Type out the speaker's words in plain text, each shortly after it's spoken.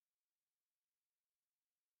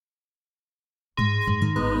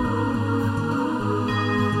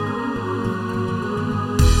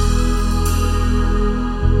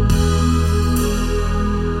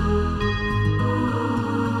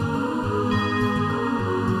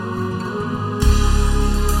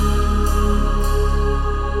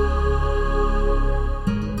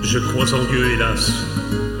Je crois en Dieu, hélas,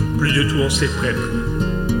 plus du tout en ses prêtres.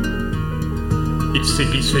 Il s'est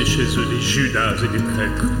glissé chez eux des Judas et des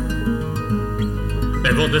traîtres.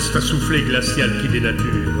 Un vent d'est à souffler glacial qui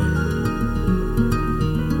dénature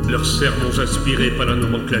leurs sermons inspirés par la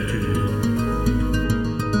nomenclature.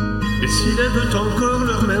 Et s'élèvent encore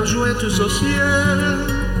leurs mains jointes au ciel,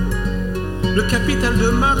 le capital de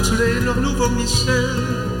Marx est leur nouveau Michel.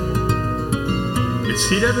 Et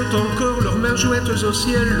s'élèvent encore leurs mains jointes au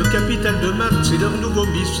ciel, le capital de Marx est leur nouveau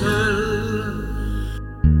Michel.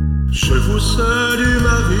 Je vous salue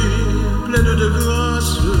Marie, pleine de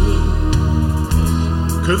grâce,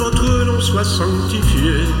 que votre nom soit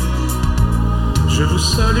sanctifié. Je vous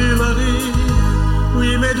salue Marie,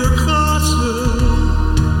 oui mais de grâce.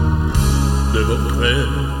 De vos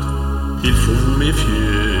prêtres, il faut vous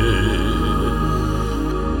méfier.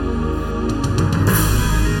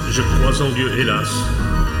 Je crois en Dieu, hélas,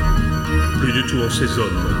 plus du tout en ces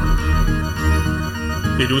hommes.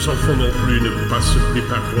 Et nos enfants non plus ne passent plus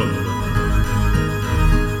par Rome.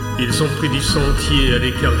 Ils ont pris des sentiers à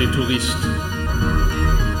l'écart des touristes.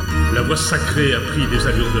 La voie sacrée a pris des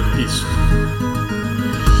allures de piste.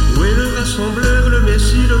 Où est le rassembleur, le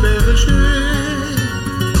messie, le berger,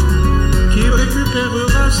 qui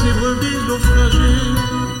récupérera ses brebis naufragées?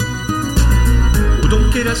 Où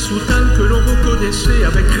donc est la soutane que l'on reconnaissait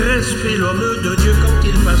avec respect l'homme de Dieu quand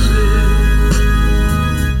il passait?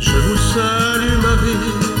 Je vous salue Marie,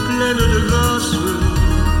 pleine de grâce,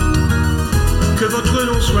 que votre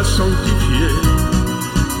nom soit sanctifié.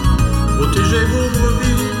 Protégez vos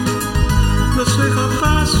brebis de ces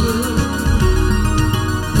rapaces,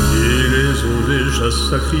 ils les ont déjà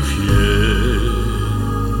sacrifiés.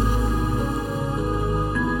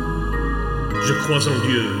 Je crois en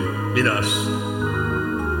Dieu, hélas,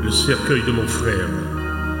 le cercueil de mon frère,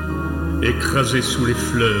 écrasé sous les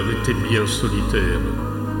fleurs, était bien solitaire.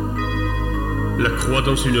 La croix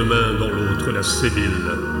dans une main, dans l'autre la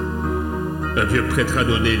sébile. Un vieux prêtre a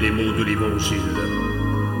donné les mots de l'évangile.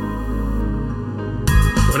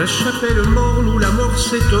 Dans la chapelle morne où la mort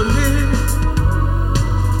s'étonnait,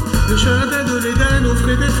 le jardin de l'Éden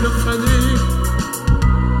offrait des fleurs fanées.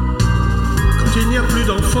 Quand il n'y a plus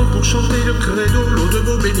d'enfants pour chanter le credo, l'eau de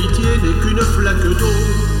vos bénitiers n'est qu'une flaque d'eau.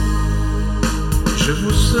 Je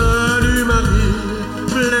vous salue Marie,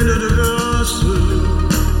 pleine de grâce,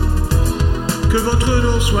 que votre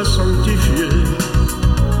nom soit sanctifié.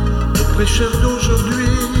 Aux prêcheurs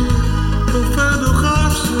d'aujourd'hui, aux fins de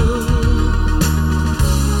race,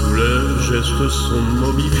 leurs gestes sont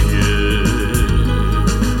momifiés.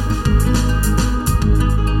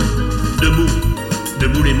 Debout,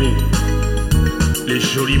 debout les mots, les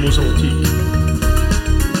jolis mots antiques,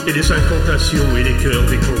 et les incantations et les chœurs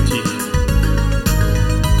des cantiques.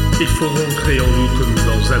 Il faut rentrer en nous comme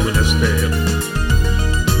dans un monastère,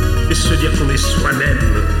 et se dire qu'on est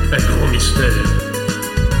soi-même un grand mystère.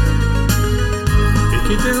 Et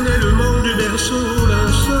qu'éternellement du berceau au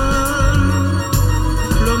linceul,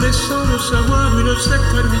 l'homme est sans le savoir une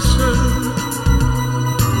secte à lui seul.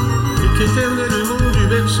 Et qu'éternellement du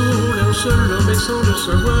berceau au linceul, l'homme est sans le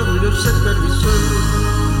savoir une secte à lui seul.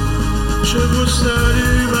 Je vous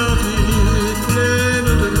salue Marie,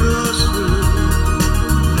 pleine de grâce,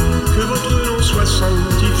 que votre nom soit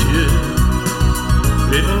sanctifié.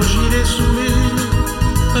 L'évangile est soumis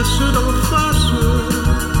à ceux d'en face.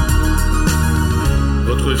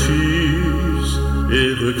 Votre Fils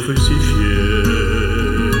est recrucifié.